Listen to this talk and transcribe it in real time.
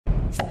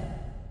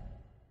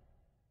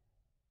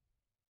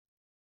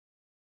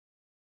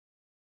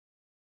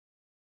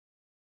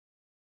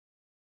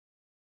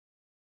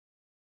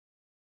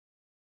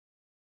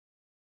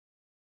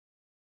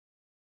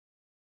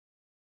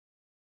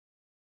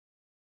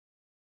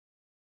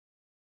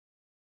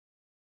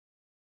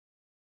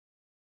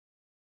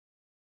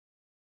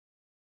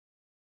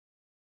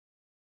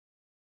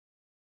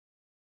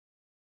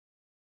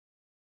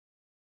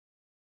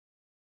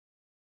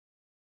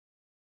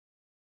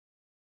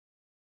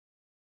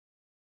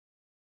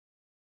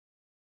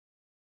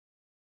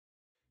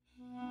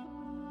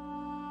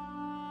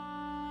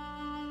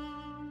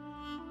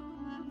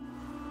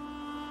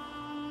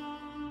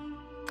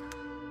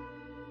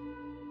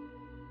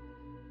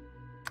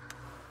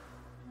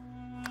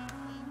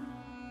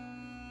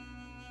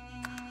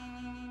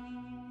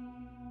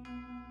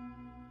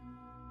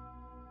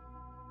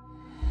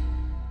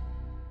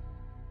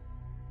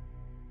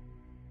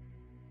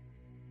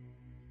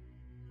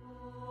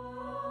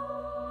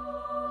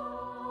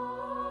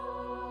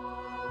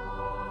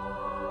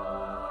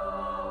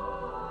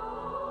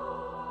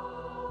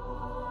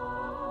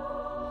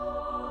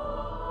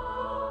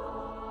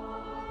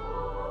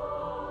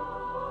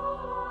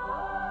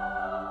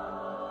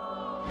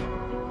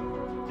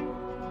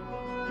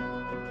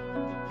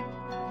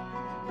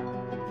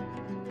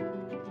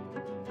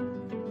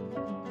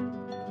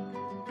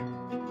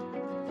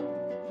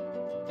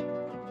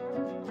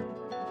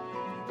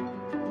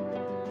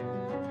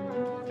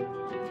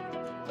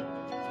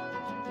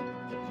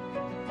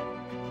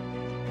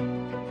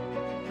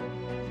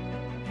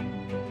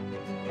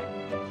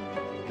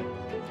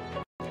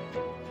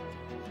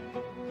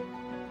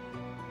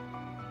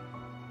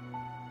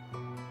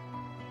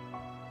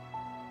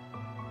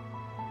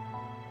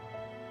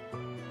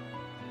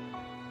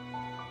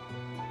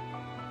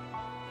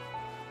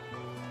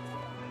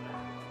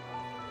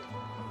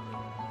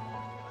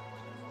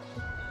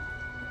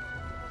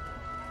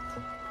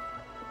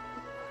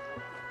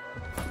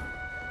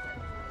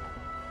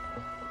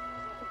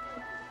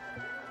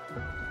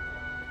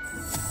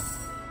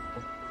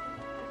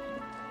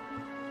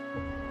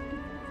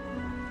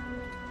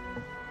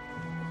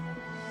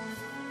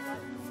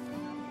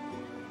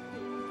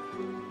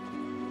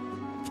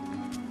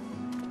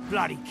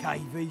Bloody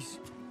cavies.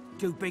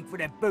 Too big for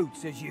their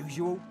boots, as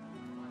usual.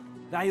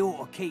 They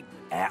ought to keep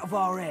out of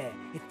our hair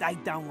if they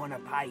don't want to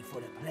pay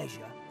for the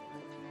pleasure.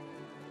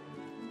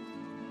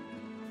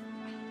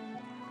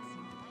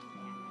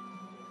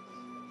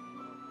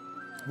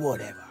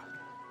 Whatever.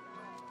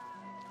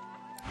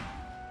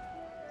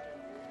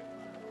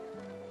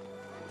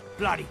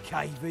 Bloody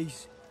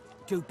cavies.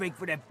 Too big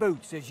for their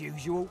boots, as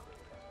usual.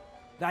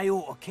 They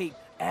ought to keep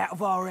out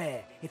of our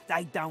hair if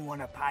they don't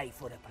want to pay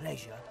for the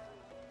pleasure.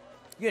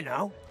 You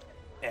know,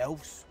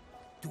 elves,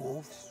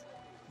 dwarfs,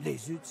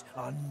 lizards,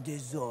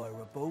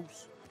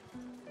 undesirables.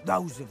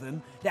 Those of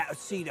them that would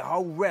see the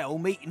whole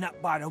realm eaten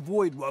up by the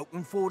void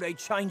woken before they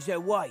change their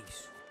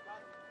ways.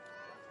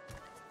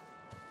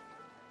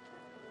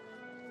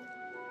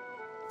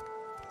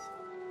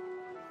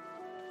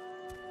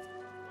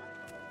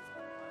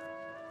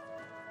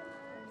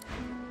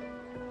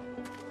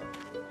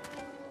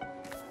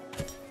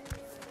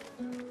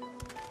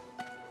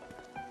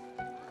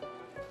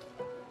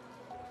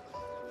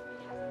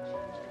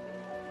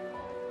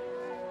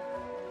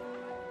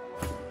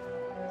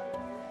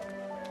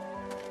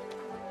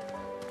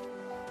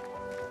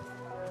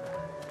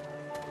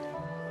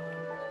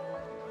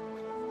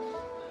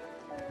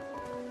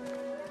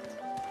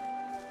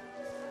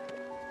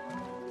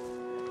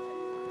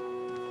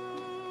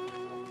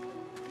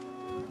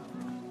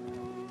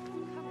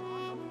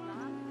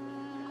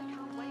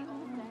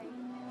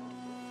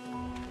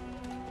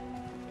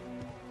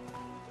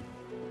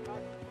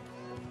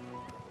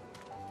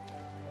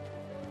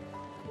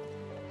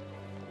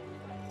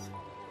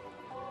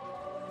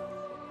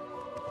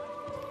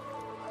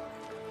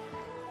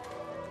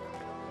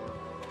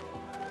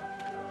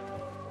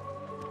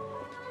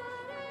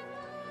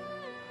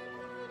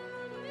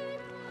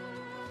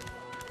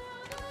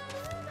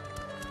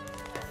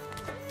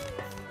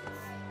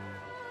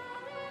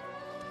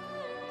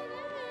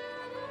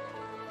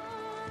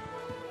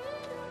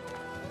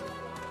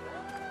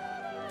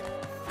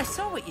 I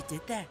saw what you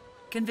did there,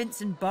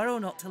 convincing Burrow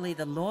not to lay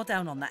the law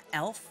down on that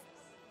elf.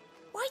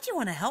 Why do you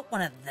want to help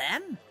one of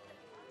them?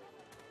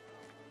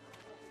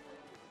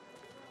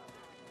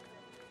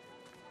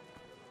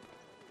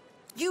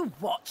 You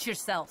watch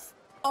yourself.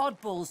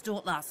 Oddballs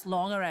don't last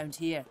long around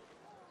here.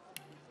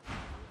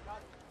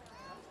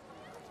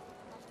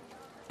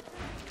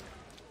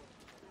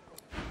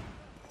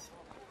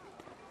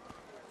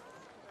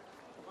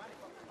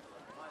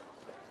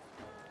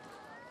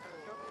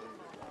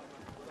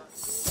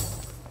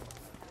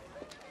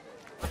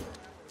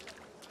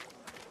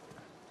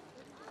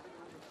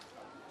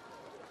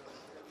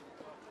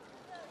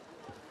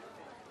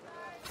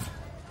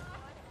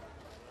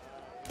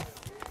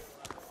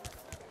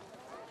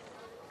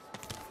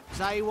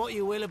 Say what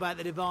you will about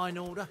the Divine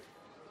Order.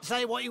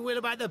 Say what you will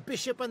about the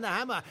Bishop and the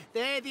Hammer.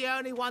 They're the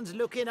only ones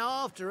looking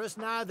after us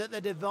now that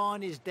the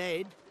Divine is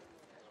dead.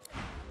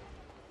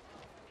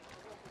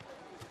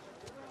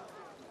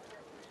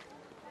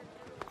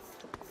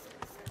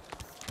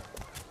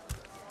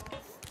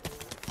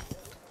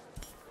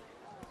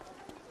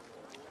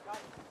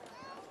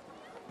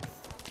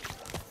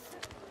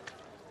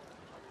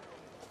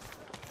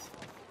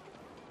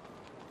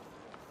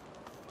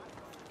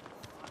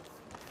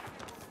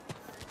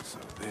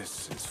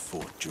 This is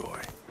Fort Joy.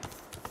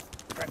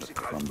 A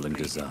crumbling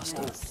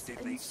disaster.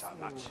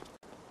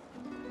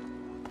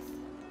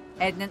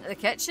 Heading into the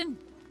kitchen?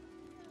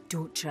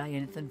 Don't try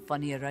anything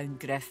funny around,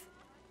 Griff.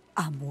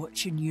 I'm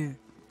watching you.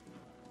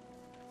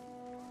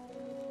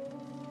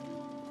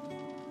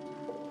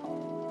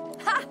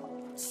 Ha!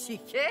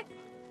 Cheeky.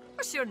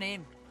 What's your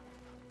name?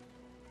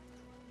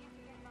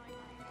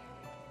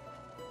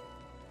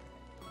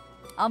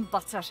 I'm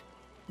Butter.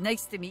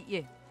 Nice to meet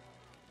you.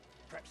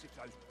 Perhaps if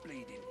those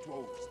bleeding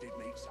dwarves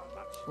didn't eat so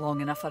much. Long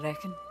enough, I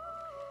reckon.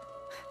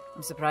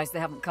 I'm surprised they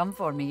haven't come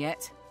for me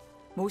yet.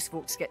 Most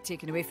folks get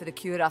taken away for the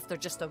cure after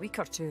just a week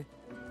or two.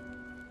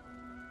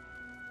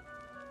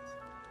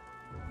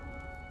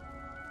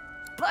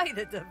 By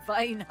the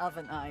Divine,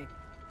 haven't I?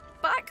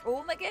 Back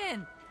home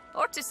again?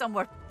 Or to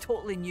somewhere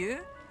totally new?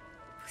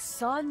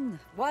 Sun,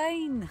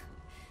 wine,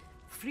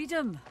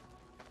 freedom.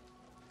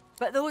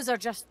 But those are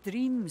just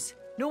dreams.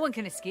 No one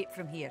can escape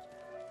from here.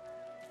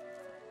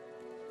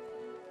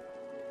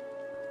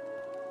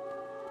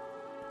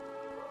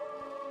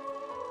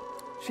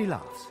 She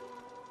laughs.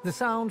 The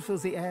sound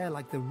fills the air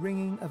like the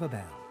ringing of a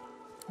bell.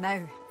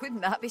 Now,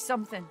 wouldn't that be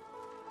something?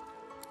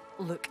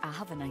 Look, I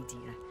have an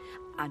idea.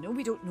 I know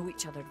we don't know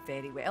each other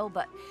very well,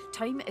 but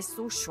time is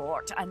so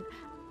short and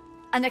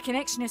a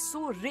connection is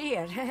so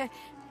rare.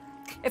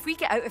 If we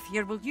get out of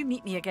here, will you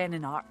meet me again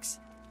in Arks?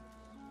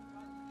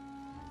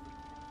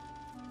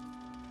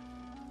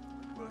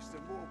 Worse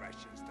than war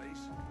rations,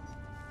 these.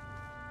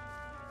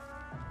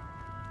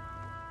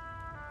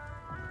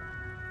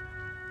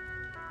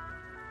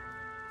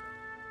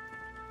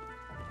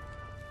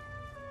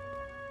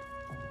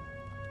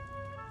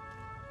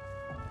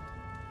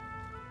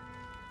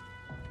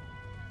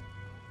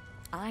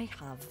 I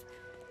have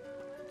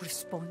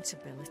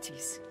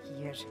responsibilities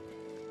here.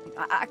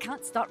 I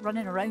can't start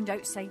running around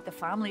outside the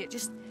family.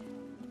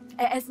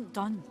 It isn't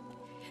done.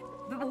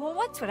 But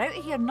once we're out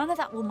of here, none of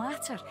that will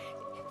matter.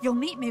 You'll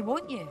meet me,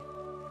 won't you?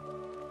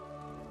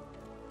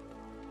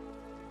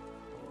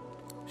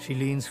 She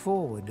leans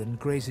forward and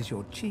grazes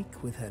your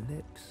cheek with her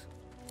lips.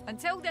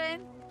 Until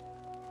then,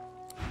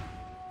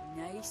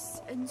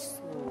 nice and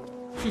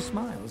slow. She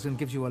smiles and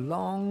gives you a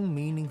long,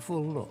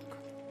 meaningful look.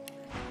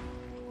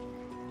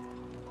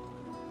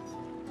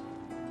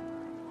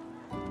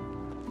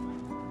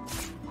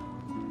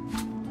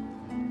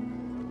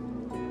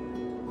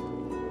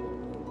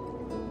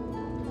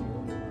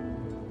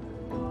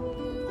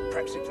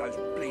 Perhaps it's those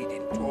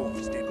bleeding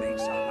dwarves did mean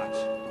so much.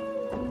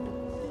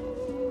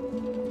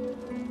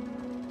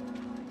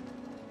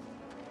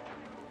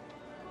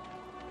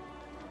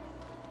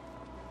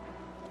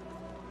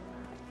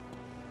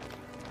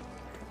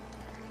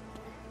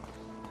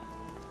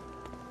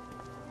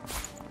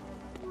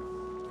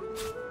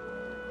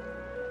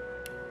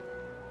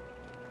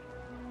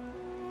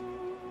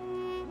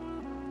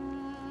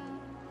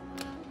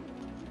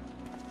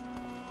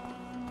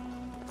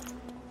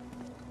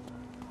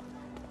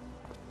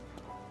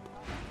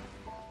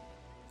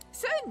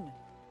 Soon!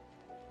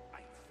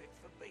 Ain't fit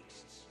for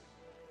beasts.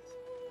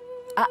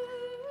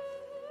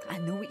 I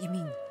know what you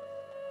mean.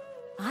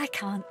 I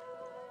can't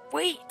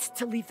wait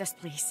to leave this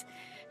place.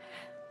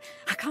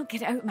 I can't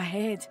get it out of my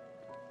head.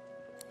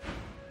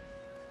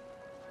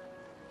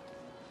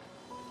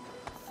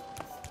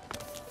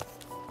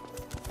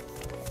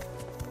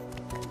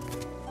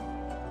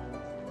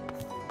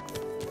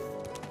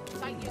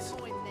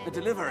 A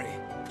delivery.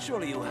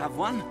 Surely you'll have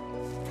one.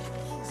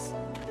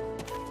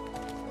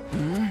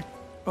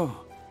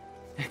 Oh,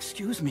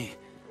 excuse me.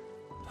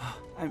 Oh,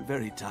 I'm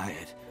very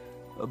tired.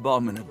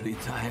 Abominably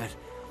tired.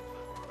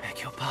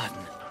 Beg your pardon.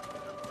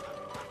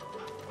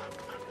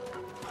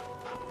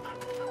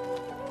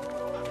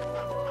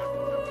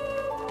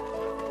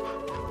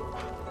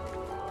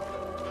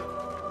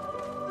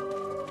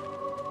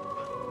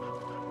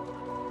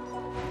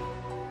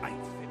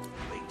 Ain't fit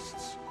for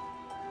beasts.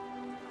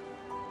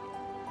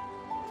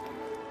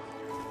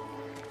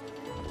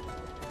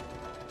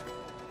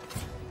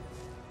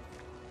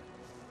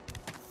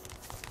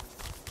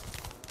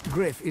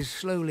 Griff is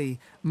slowly,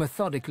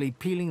 methodically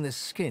peeling the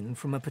skin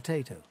from a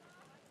potato.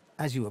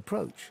 As you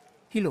approach,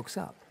 he looks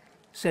up,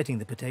 setting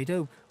the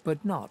potato,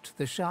 but not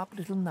the sharp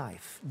little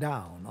knife,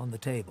 down on the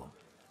table.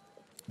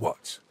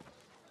 What?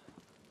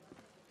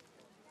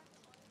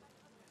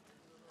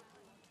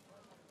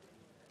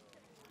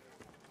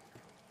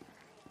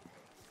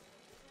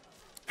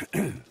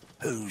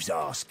 Who's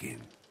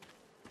asking?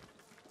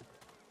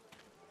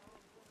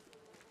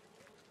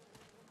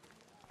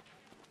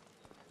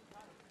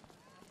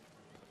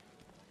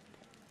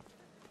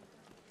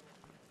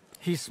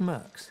 He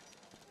smirks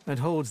and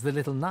holds the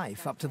little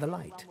knife up to the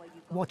light,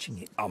 watching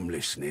it. I'm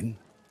listening.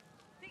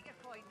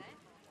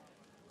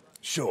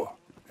 Sure,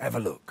 have a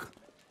look.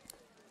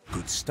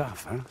 Good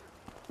stuff, huh?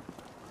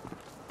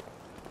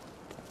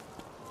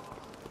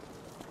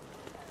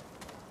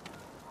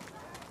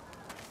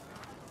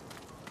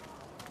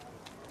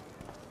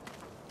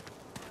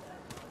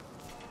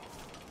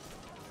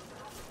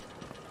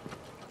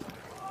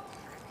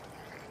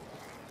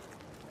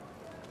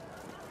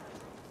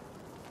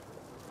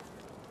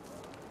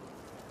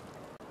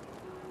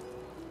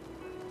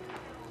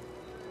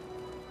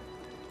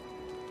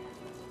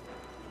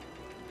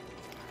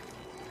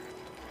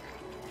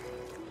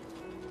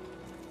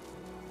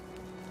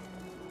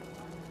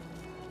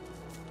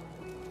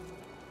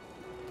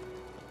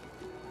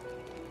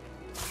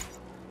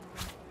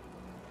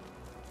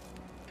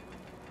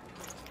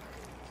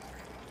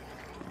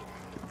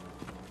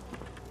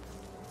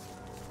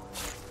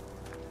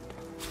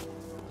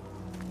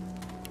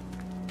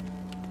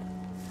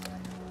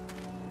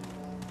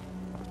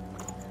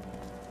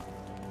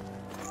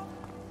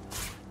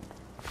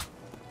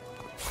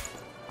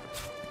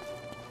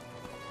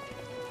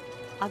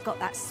 I've got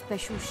that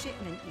special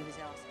shipment you was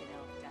asking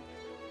after.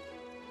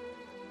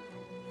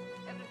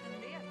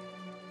 Everything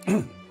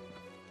there?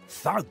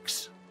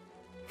 Thugs.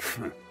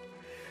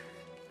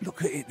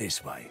 Look at it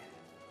this way.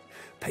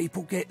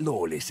 People get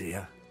lawless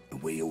here,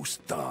 and we all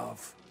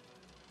starve.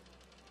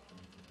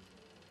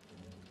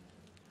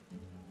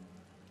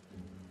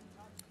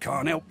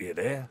 Can't help you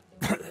there.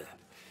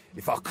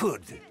 If I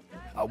could,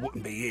 I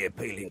wouldn't be here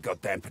peeling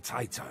goddamn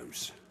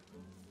potatoes.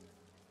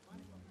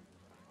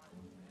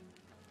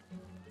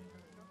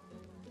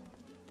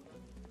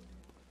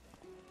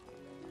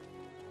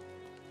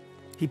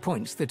 He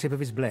points the tip of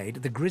his blade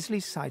at the grisly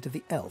sight of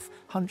the elf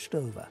hunched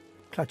over,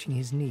 clutching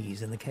his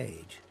knees in the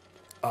cage.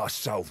 I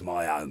solve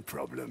my own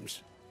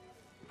problems.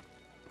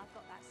 I've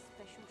got that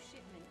special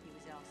shipment you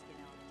was asking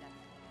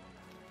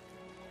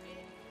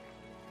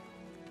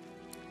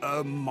after.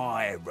 A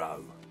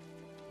Myro.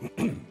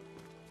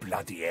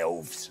 Bloody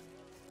elves.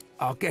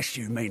 I guess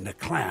you mean the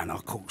clown I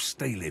caught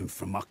stealing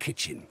from my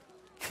kitchen.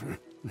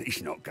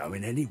 He's not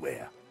going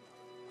anywhere.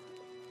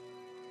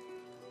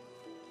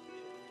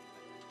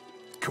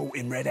 Caught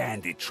him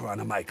red-handed trying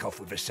to make off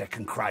with a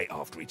second crate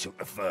after he took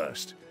the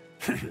first.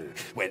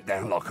 Went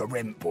down like a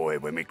rent boy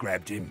when we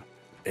grabbed him.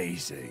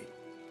 Easy.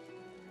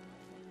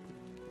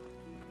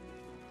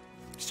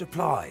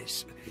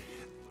 Supplies.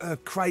 A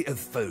crate of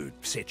food,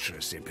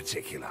 citrus in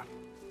particular.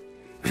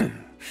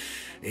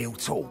 He'll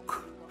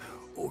talk,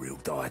 or he'll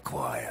die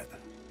quiet.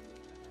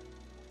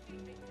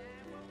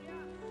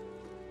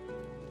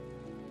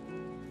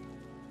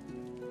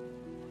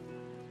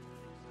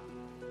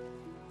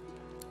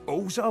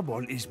 Alls I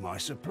want is my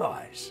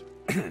supplies.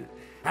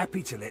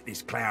 Happy to let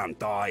this clown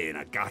die in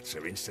a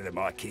gutter instead of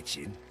my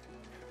kitchen.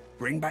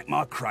 Bring back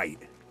my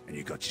crate, and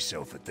you got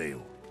yourself a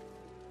deal.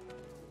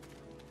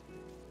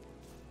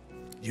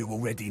 You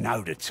already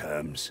know the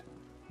terms.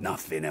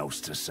 Nothing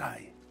else to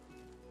say.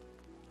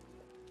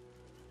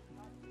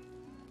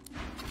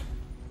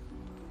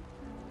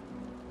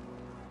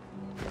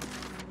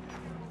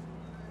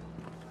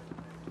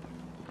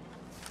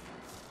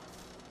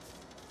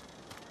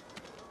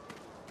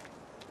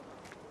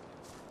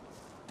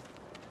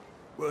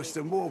 Worse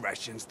than war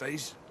rations,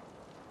 these.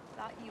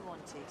 That you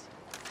wanted.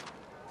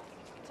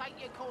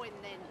 Take your coin,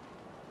 then.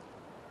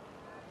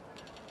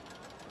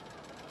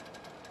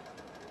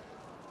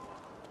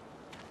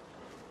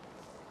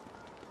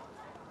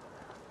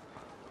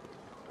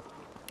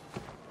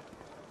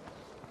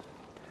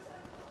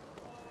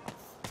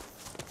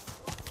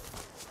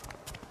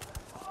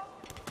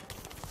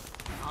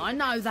 I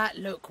know that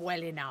look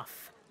well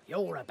enough.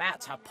 You're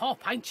about to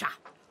pop, ain't ya?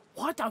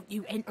 Why don't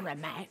you enter a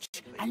match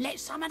and let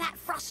some of that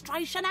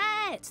frustration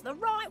out the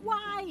right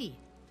way?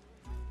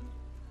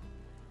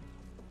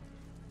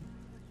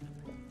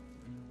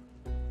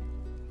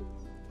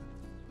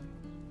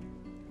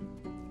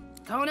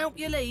 Can't help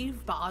you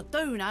leave, but I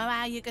do know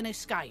how you can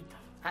escape.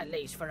 At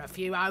least for a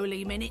few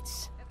holy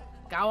minutes.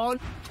 Go on.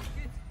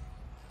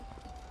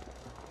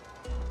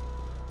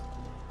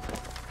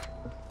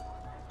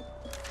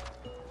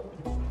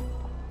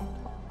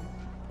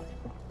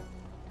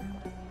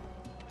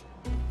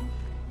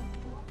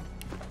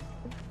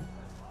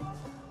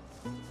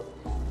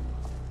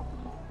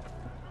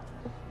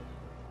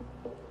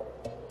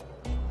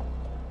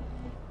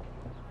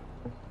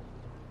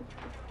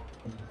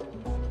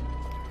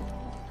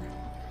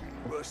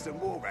 Worse than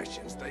war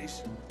rations,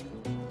 these.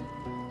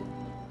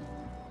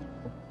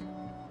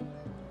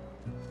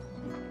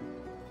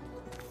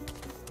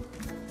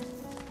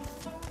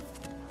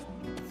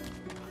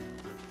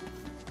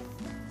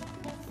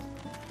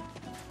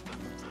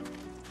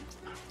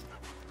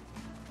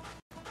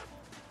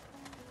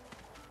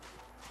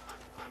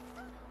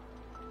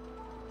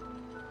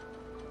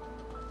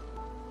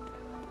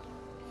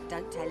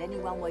 Don't tell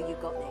anyone where you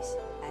got this,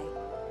 eh?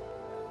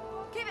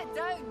 Keep it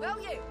down, will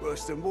you?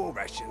 Worse than war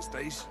rations,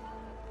 these.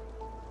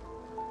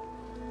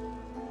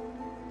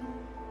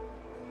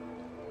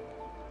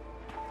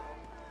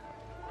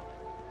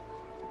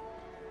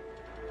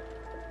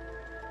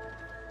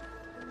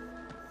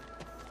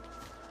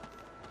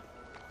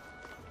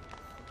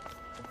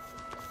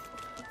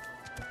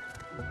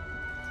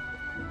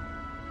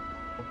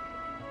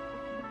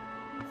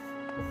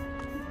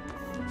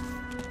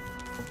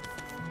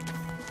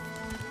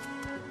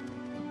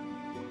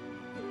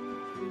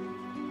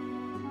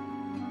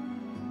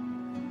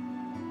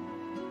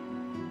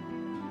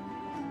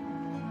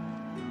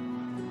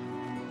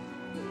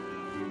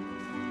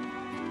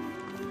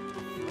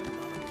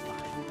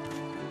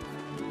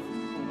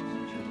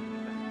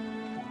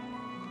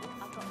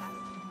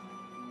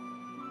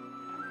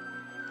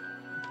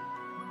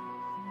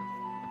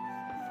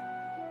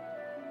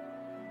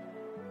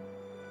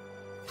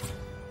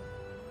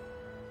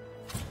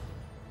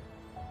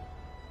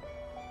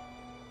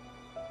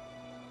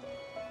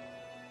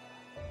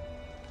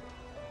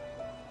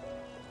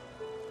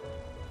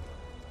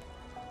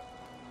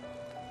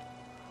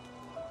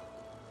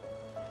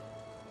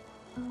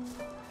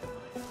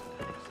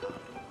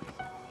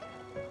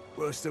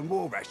 Worse than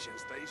war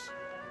rations, these.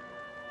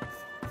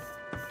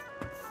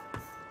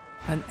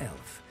 An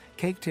elf,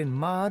 caked in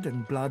mud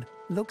and blood,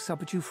 looks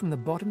up at you from the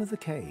bottom of the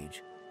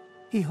cage.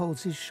 He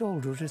holds his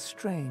shoulder at a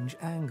strange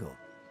angle.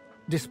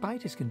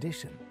 Despite his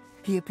condition,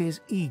 he appears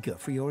eager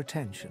for your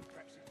attention.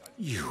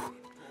 You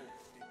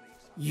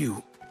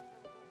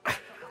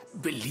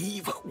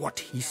believe what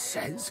he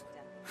says?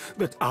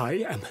 That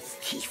I am a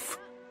thief?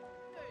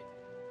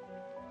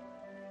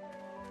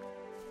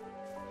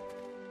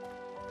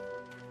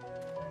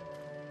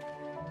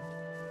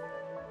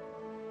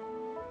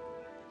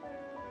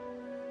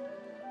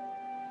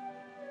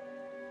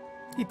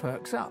 He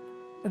perks up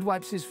and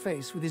wipes his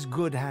face with his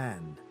good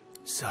hand.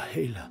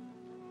 Sahela,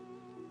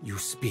 you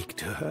speak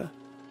to her?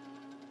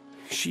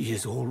 She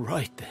is all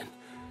right then.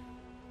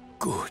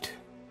 Good.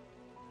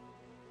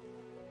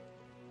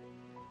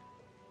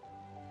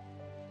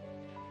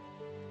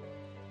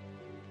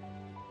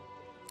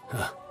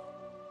 Huh.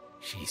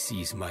 She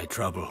sees my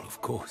trouble,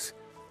 of course.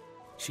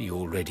 She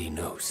already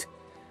knows.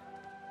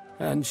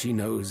 And she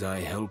knows I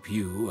help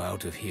you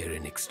out of here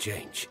in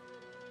exchange.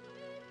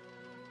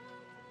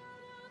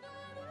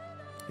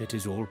 It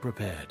is all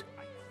prepared.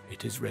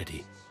 It is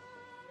ready.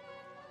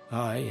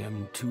 I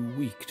am too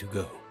weak to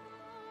go.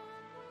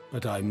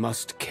 But I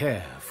must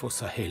care for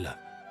Sahela.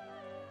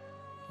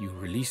 You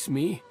release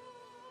me,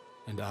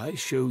 and I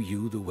show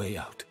you the way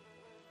out.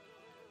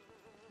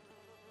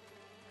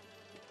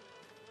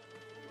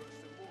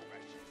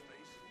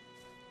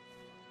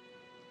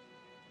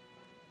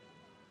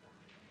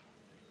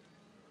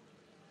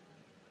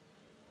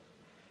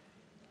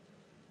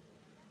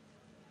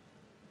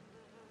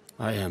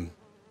 I am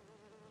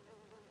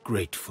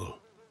grateful.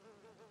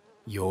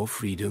 Your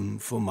freedom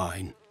for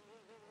mine,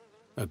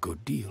 a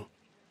good deal.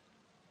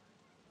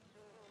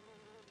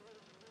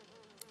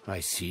 I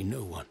see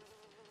no one.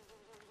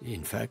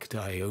 In fact,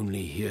 I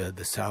only hear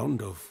the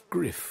sound of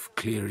Griff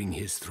clearing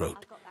his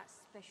throat.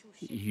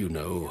 You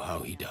know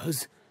how he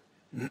does?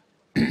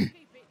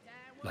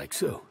 Like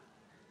so.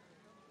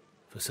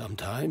 For some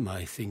time,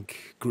 I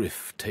think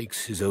Griff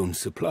takes his own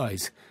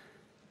supplies.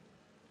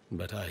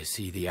 But I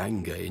see the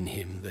anger in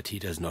him that he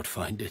does not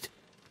find it.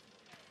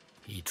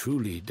 He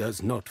truly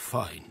does not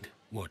find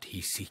what he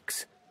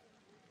seeks.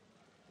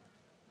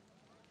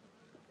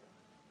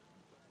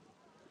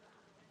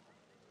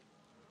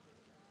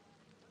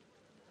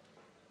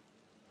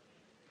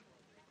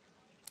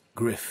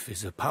 Griff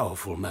is a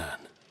powerful man.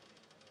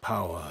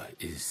 Power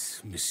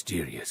is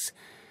mysterious,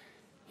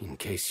 in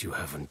case you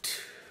haven't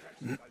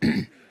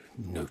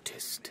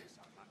noticed.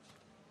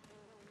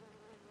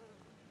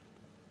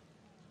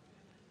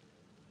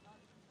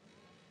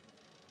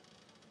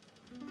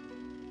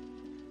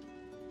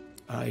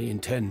 I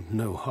intend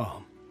no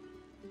harm.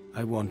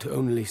 I want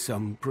only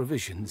some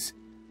provisions.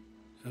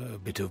 A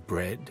bit of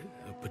bread,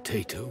 a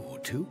potato or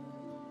two.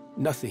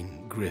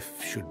 Nothing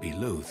Griff should be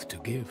loath to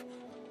give.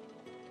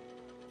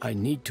 I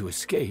need to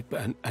escape,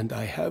 and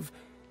I have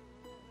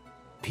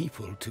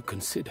people to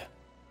consider.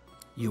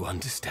 You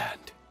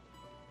understand?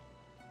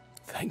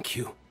 Thank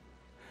you.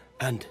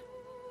 And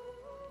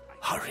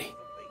hurry.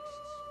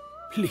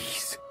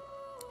 Please.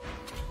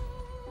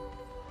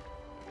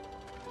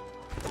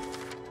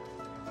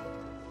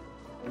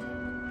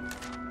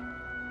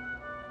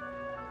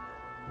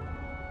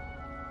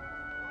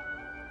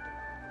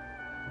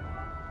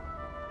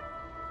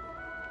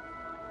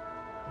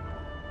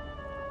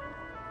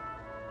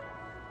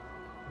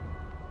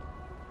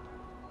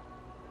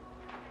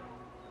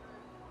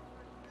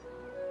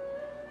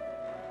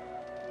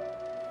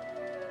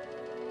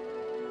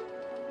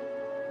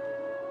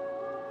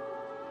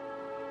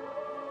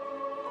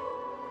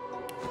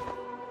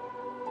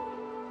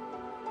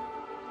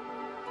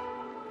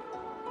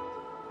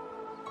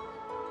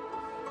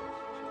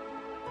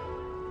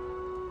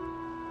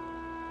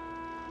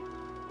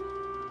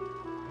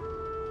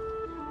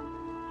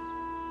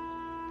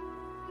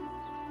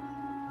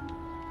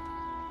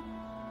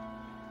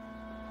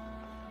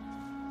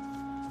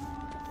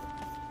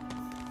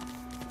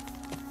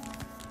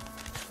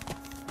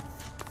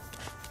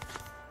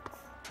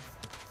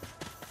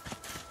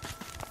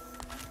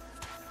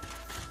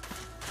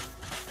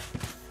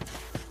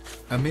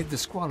 Amid the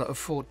squalor of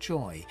Fort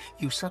Joy,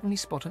 you suddenly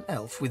spot an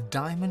elf with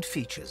diamond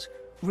features,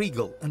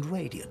 regal and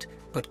radiant,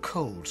 but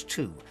cold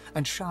too,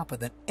 and sharper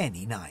than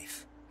any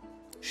knife.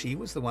 She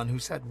was the one who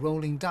sat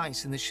rolling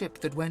dice in the ship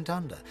that went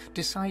under,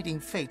 deciding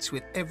fates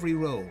with every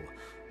roll,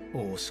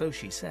 or so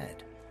she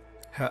said.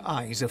 Her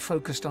eyes are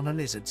focused on a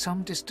lizard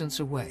some distance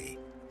away,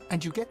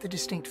 and you get the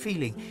distinct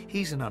feeling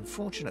he's an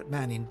unfortunate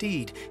man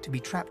indeed to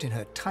be trapped in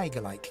her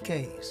tiger-like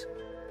gaze.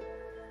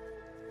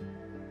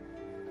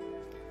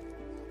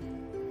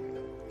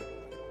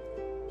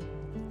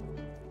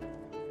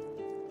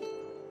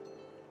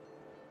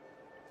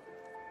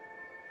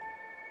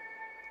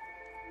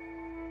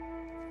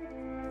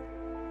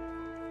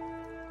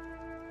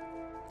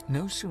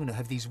 No sooner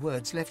have these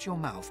words left your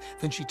mouth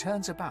than she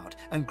turns about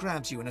and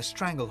grabs you in a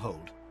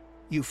stranglehold.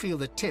 You feel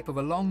the tip of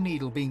a long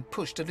needle being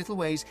pushed a little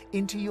ways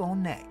into your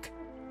neck.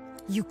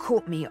 You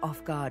caught me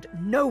off guard.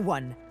 No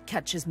one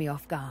catches me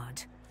off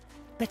guard.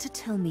 Better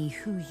tell me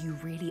who you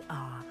really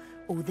are,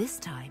 or this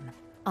time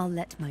I'll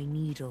let my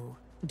needle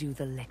do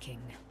the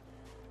licking.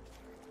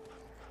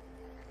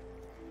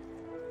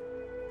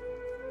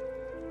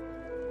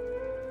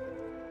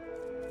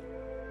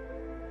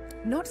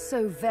 Not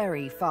so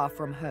very far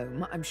from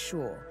home, I'm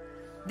sure.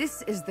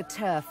 This is the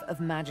turf of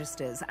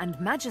Magisters, and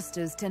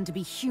Magisters tend to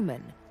be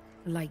human,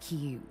 like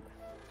you.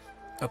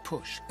 A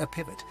push, a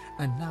pivot,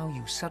 and now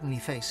you suddenly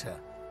face her.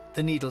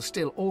 The needle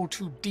still all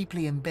too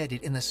deeply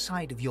embedded in the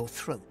side of your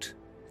throat.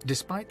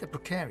 Despite the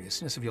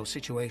precariousness of your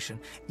situation,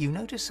 you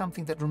notice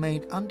something that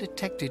remained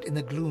undetected in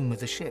the gloom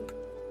of the ship.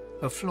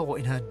 A flaw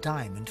in her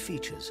diamond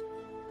features.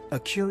 A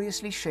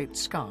curiously shaped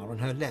scar on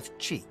her left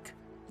cheek.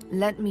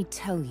 Let me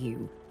tell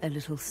you a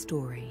little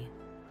story.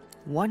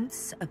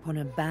 Once upon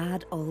a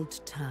bad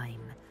old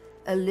time,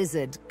 a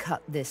lizard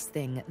cut this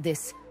thing,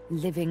 this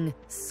living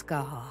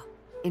scar,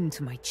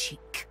 into my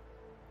cheek.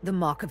 The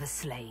mark of a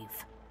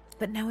slave.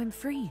 But now I'm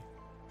free,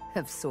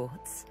 of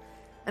sorts.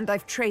 And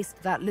I've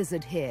traced that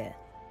lizard here,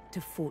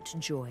 to Fort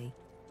Joy.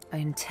 I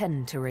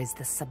intend to raise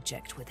the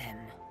subject with him.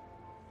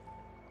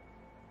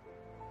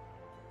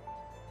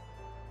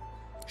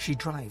 She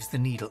drives the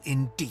needle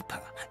in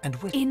deeper and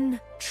with... In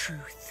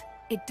truth,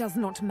 it does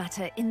not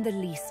matter in the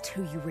least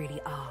who you really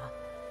are.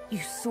 You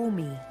saw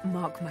me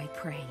mark my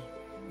prey.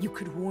 You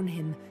could warn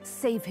him,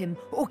 save him,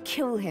 or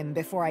kill him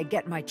before I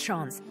get my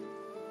chance.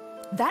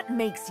 That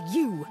makes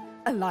you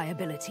a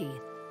liability.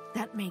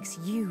 That makes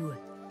you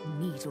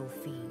needle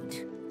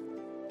feed.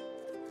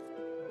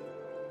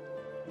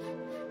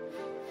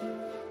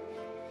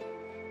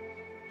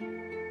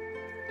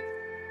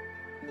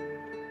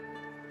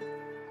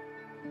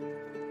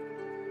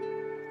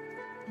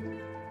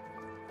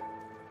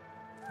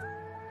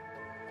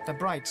 A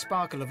bright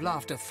sparkle of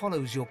laughter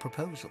follows your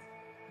proposal.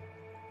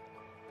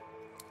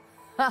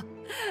 Ha!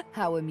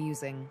 How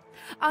amusing.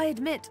 I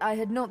admit I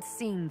had not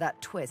seen that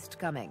twist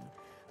coming.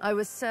 I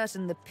was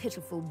certain the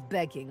pitiful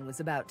begging was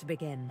about to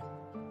begin.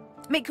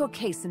 Make your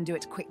case and do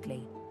it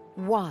quickly.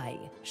 Why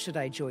should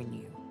I join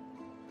you?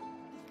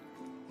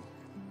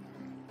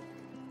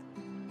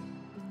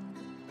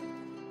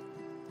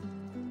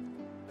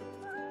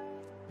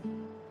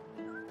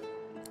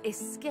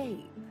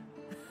 Escape?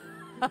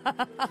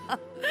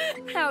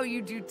 How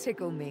you do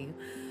tickle me.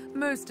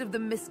 Most of the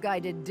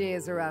misguided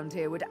deers around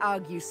here would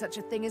argue such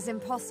a thing is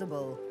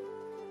impossible.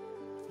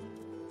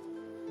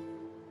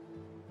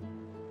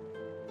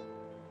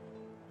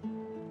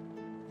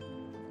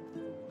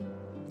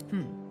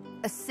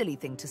 A silly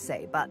thing to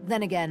say, but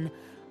then again,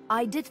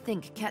 I did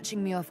think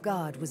catching me off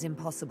guard was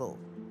impossible.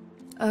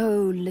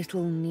 Oh,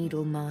 little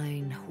needle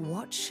mine,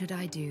 what should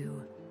I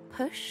do?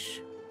 Push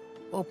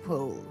or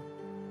pull?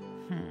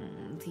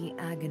 The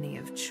agony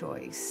of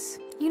choice.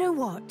 You know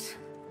what?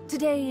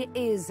 Today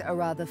is a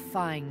rather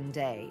fine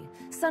day.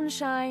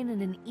 Sunshine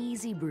and an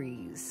easy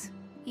breeze.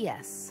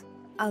 Yes,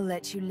 I'll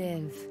let you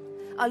live.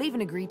 I'll even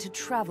agree to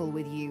travel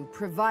with you,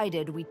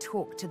 provided we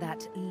talk to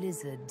that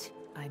lizard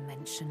I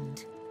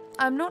mentioned.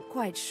 I'm not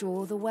quite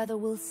sure the weather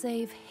will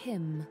save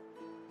him.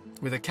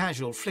 With a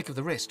casual flick of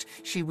the wrist,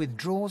 she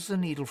withdraws the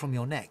needle from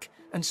your neck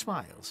and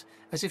smiles,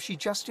 as if she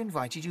just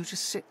invited you to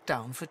sit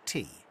down for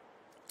tea.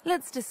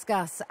 Let's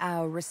discuss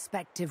our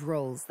respective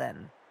roles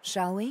then,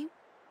 shall we?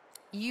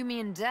 You,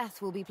 me, and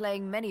Death will be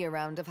playing many a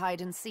round of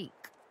hide and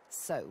seek.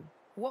 So,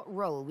 what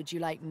role would you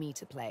like me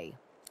to play?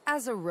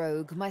 As a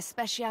rogue, my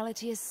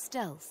speciality is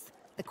stealth,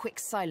 the quick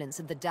silence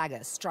of the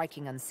dagger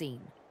striking unseen.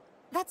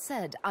 That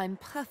said, I'm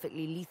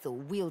perfectly lethal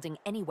wielding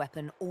any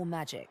weapon or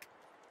magic.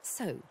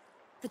 So,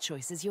 the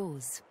choice is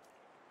yours.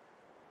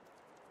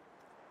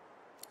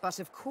 But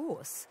of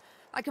course,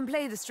 I can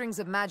play the strings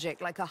of magic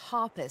like a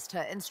harpist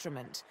her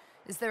instrument.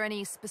 Is there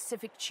any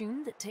specific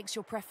tune that takes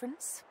your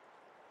preference?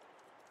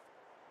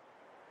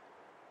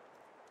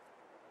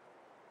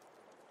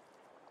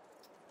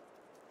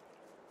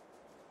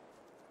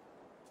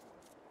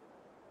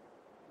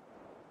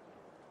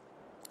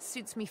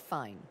 Suits me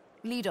fine.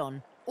 Lead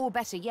on. Or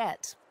better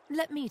yet,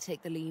 let me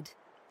take the lead.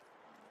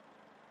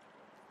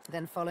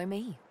 Then follow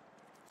me.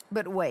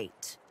 But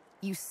wait,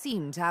 you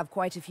seem to have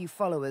quite a few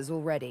followers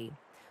already.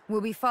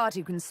 We'll be far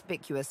too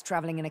conspicuous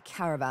traveling in a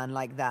caravan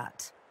like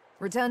that.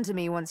 Return to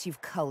me once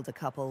you've culled a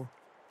couple.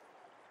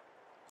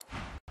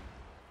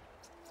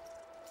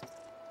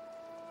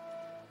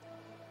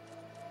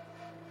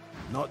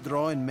 Not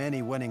drawing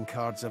many winning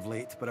cards of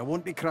late, but I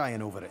won't be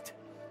crying over it.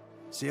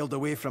 Sailed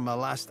away from my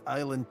last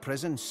island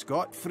prison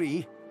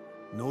scot-free.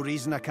 No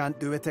reason I can't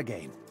do it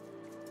again.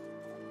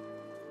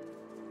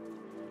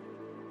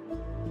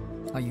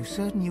 Are you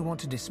certain you want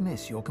to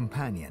dismiss your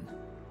companion?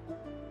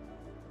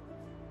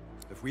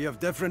 If we have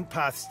different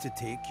paths to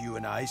take, you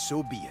and I,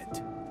 so be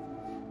it.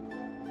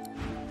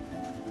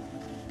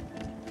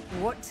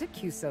 What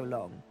took you so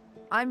long?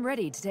 I'm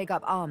ready to take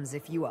up arms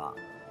if you are.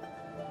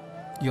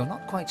 You're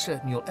not quite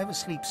certain you'll ever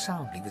sleep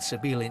soundly with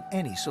Sabine in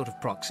any sort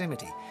of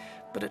proximity,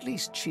 but at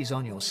least she's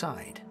on your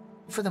side,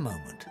 for the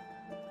moment.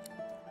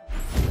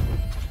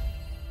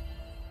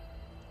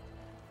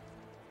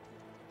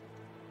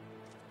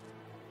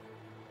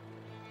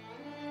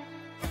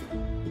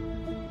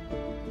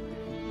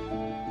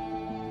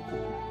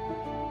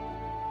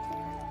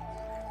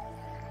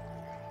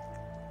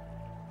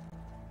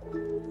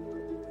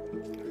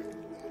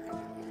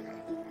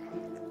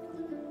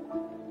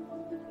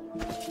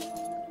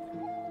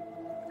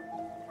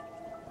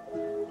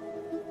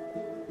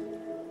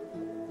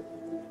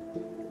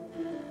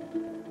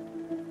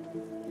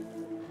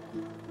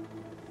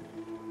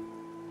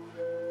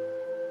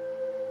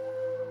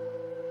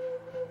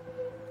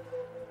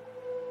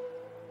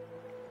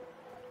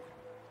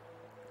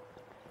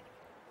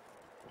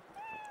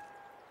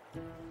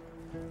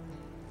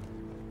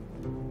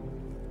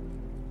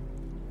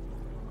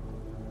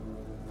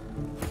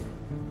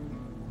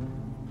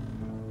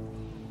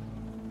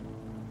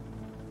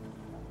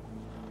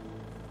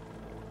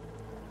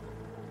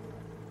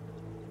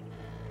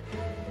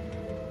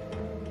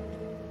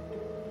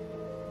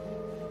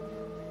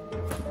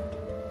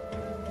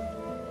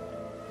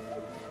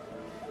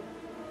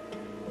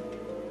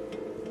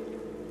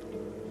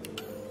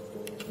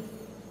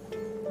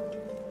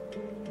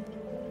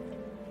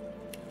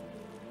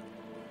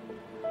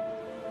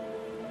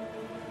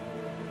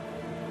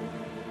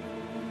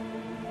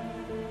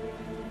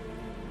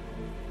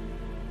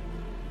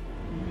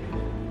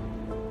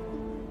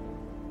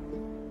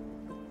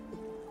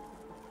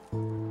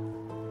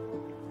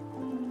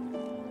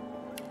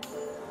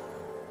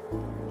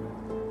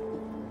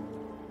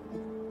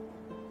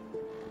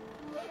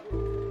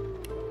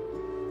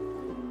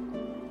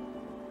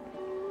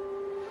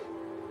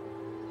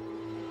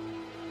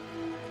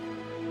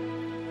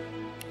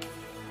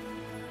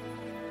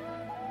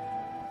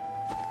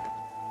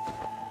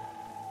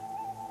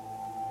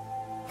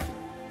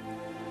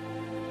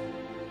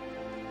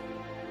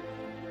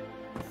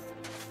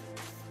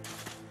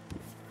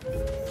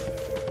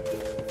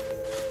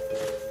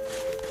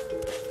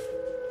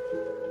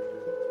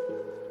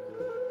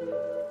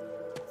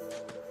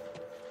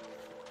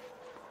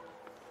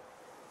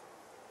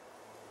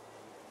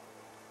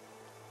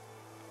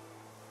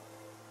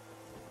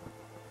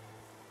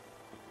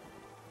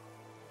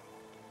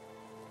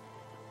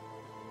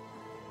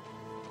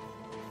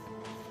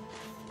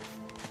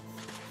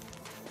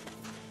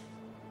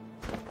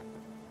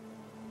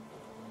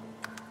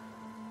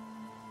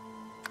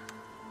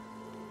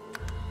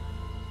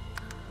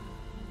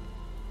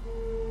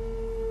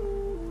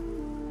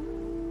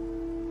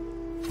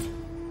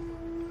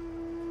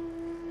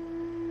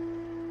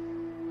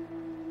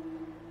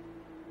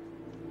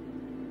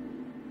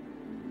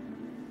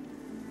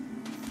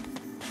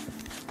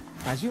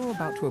 As you're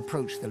about to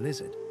approach the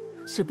lizard,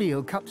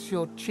 Sabine cups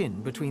your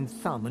chin between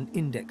thumb and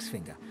index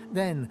finger,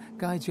 then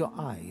guides your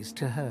eyes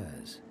to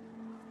hers.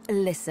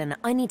 Listen,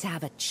 I need to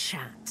have a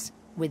chat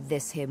with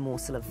this here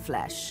morsel of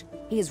flesh.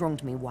 He has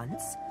wronged me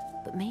once,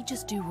 but may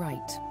just do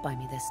right by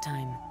me this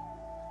time.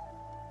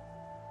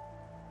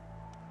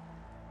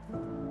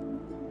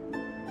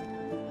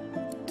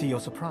 To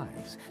your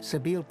surprise,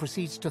 Sabine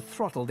proceeds to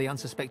throttle the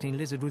unsuspecting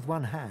lizard with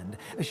one hand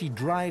as she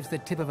drives the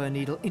tip of her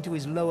needle into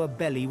his lower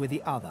belly with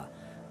the other.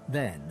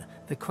 Then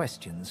the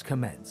questions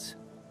commence.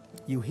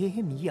 You hear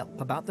him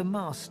yelp about the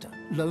master,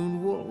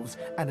 lone wolves,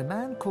 and a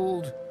man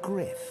called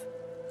Griff.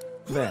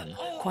 Then,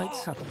 quite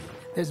suddenly,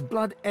 there's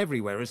blood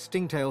everywhere as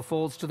Stingtail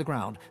falls to the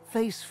ground,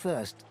 face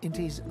first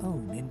into his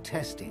own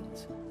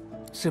intestines.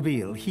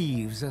 Sabine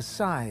heaves a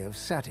sigh of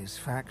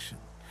satisfaction,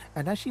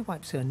 and as she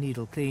wipes her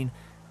needle clean,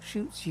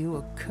 shoots you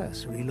a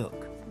cursory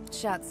look.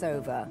 Chat's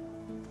over.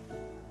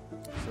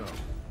 So,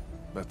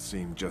 that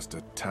seemed just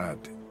a tad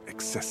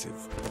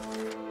excessive.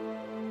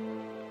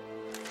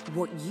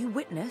 What you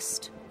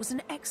witnessed was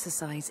an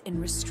exercise in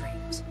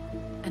restraint,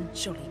 and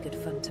jolly good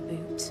fun to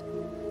boot.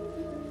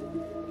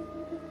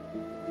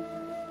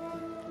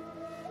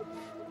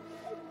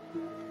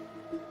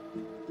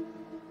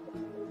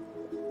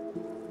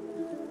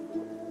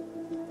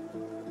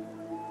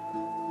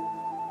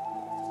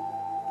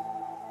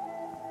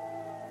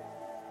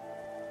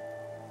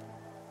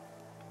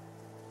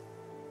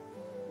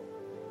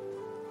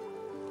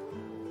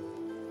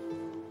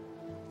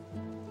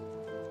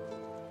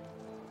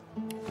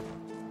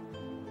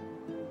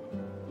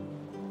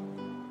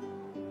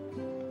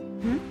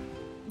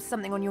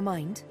 Something on your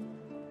mind?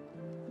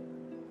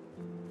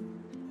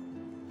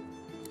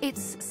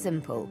 It's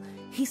simple.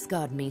 He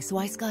scarred me, so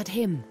I scarred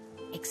him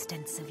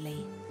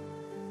extensively.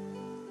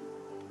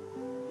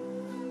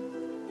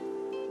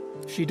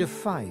 She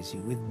defies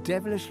you with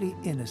devilishly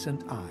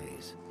innocent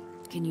eyes.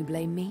 Can you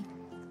blame me?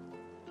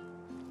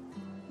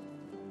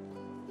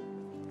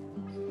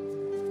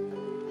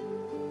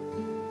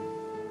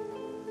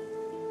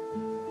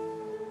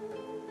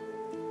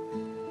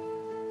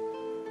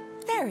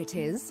 There it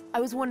is.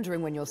 I was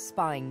wondering when your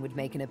spying would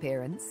make an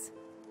appearance.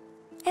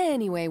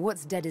 Anyway,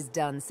 what's dead is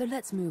done, so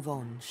let's move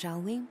on,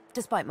 shall we?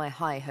 Despite my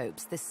high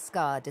hopes, this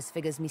scar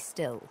disfigures me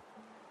still.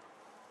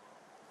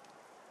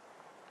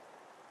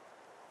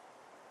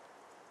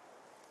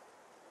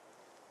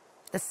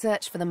 The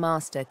search for the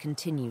master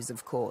continues,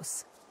 of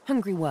course.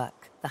 Hungry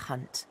work, the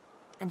hunt.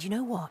 And you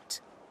know what?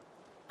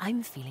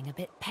 I'm feeling a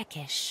bit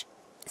peckish.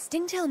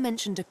 Stingtail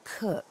mentioned a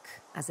cook,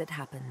 as it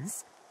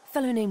happens.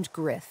 Fellow named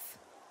Griff.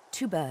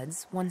 2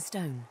 birds, 1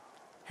 stone.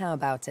 How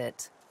about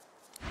it?